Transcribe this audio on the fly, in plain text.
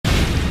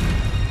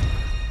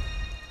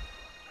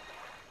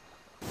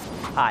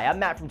Hi, I'm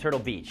Matt from Turtle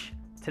Beach.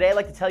 Today I'd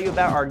like to tell you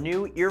about our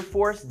new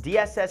EarForce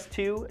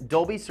DSS2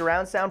 Dolby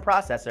Surround Sound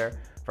processor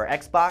for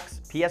Xbox,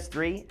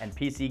 PS3, and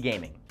PC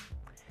gaming.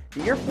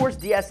 The EarForce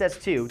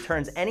DSS2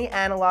 turns any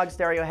analog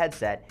stereo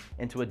headset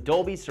into a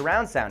Dolby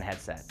Surround Sound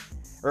headset.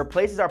 It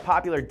replaces our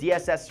popular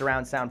DSS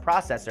Surround Sound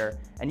processor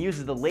and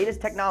uses the latest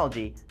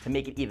technology to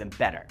make it even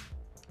better.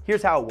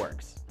 Here's how it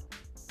works.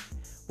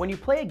 When you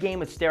play a game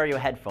with stereo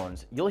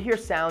headphones, you'll hear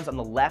sounds on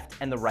the left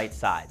and the right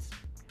sides.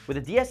 With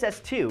a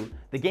DSS2,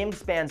 the game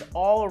expands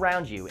all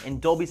around you in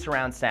Dolby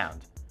Surround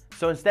Sound.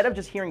 So instead of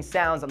just hearing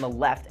sounds on the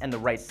left and the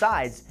right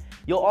sides,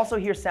 you'll also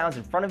hear sounds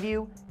in front of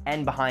you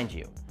and behind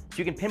you, so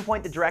you can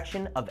pinpoint the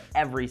direction of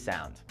every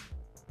sound.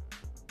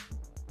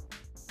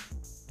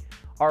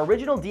 Our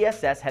original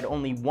DSS had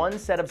only one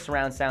set of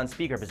surround sound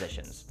speaker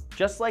positions,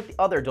 just like the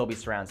other Dolby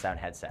Surround Sound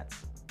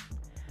headsets.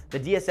 The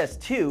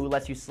DSS2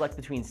 lets you select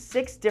between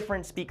 6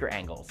 different speaker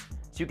angles,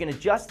 so you can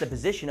adjust the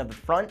position of the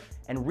front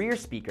and rear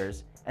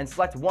speakers and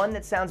select one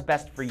that sounds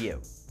best for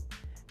you.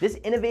 This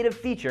innovative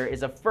feature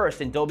is a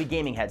first in Dolby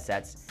gaming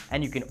headsets,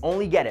 and you can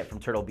only get it from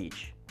Turtle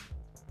Beach.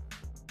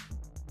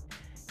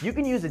 You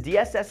can use a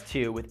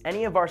DSS2 with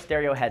any of our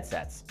stereo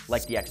headsets,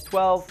 like the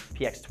X12,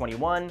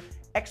 PX21,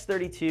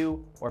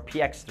 X32, or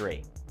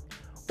PX3.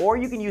 Or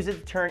you can use it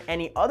to turn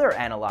any other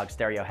analog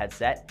stereo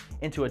headset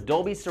into a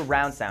Dolby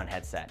Surround Sound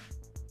headset.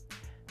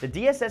 The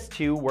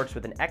DSS2 works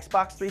with an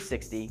Xbox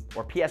 360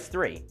 or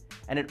PS3,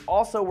 and it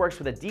also works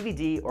with a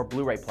DVD or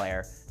Blu-ray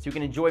player, so you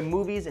can enjoy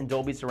movies in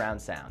Dolby Surround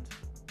Sound.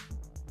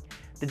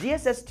 The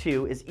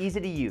DSS2 is easy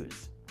to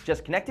use.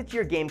 Just connect it to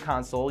your game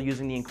console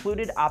using the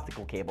included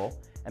optical cable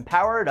and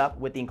power it up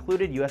with the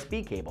included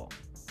USB cable.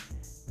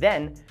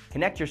 Then,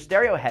 connect your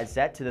stereo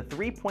headset to the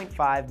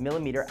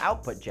 3.5mm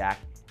output jack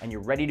and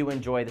you're ready to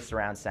enjoy the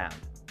surround sound.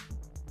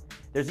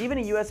 There's even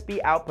a USB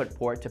output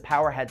port to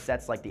power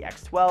headsets like the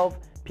X12,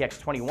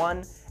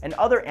 PX21, and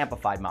other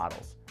amplified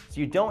models, so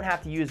you don't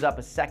have to use up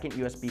a second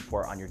USB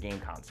port on your game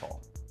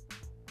console.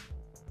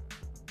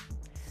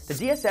 The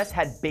DSS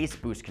had bass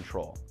boost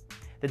control.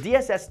 The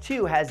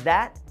DSS2 has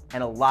that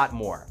and a lot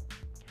more.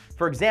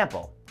 For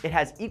example, it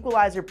has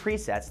equalizer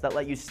presets that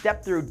let you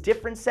step through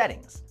different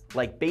settings,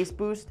 like bass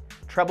boost,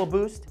 treble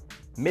boost,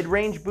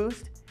 mid-range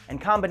boost, and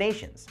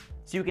combinations,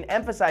 so you can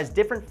emphasize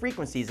different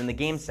frequencies in the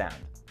game sound.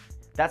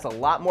 That's a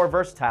lot more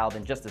versatile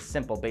than just a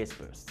simple bass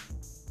boost.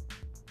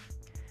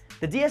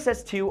 The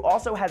DSS2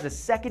 also has a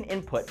second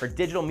input for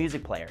digital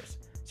music players,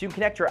 so you can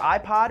connect your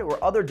iPod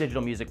or other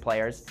digital music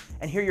players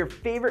and hear your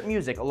favorite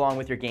music along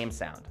with your game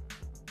sound.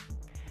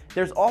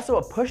 There's also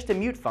a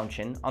push-to-mute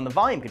function on the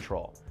volume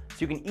control, so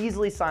you can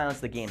easily silence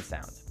the game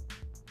sound.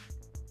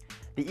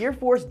 The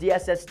EarForce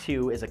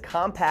DSS2 is a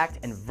compact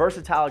and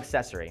versatile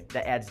accessory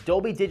that adds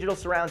Dolby Digital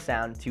surround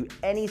sound to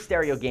any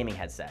stereo gaming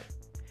headset.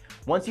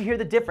 Once you hear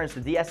the difference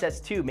the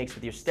DSS2 makes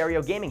with your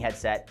stereo gaming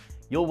headset,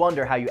 you'll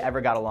wonder how you ever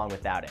got along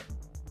without it.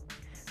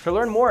 To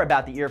learn more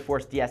about the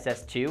EarForce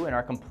DSS2 and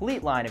our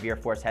complete line of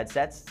EarForce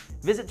headsets,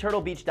 visit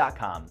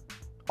turtlebeach.com.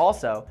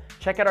 Also,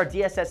 check out our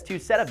DSS2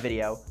 setup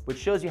video, which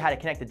shows you how to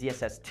connect the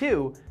DSS2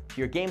 to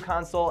your game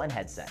console and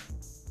headset.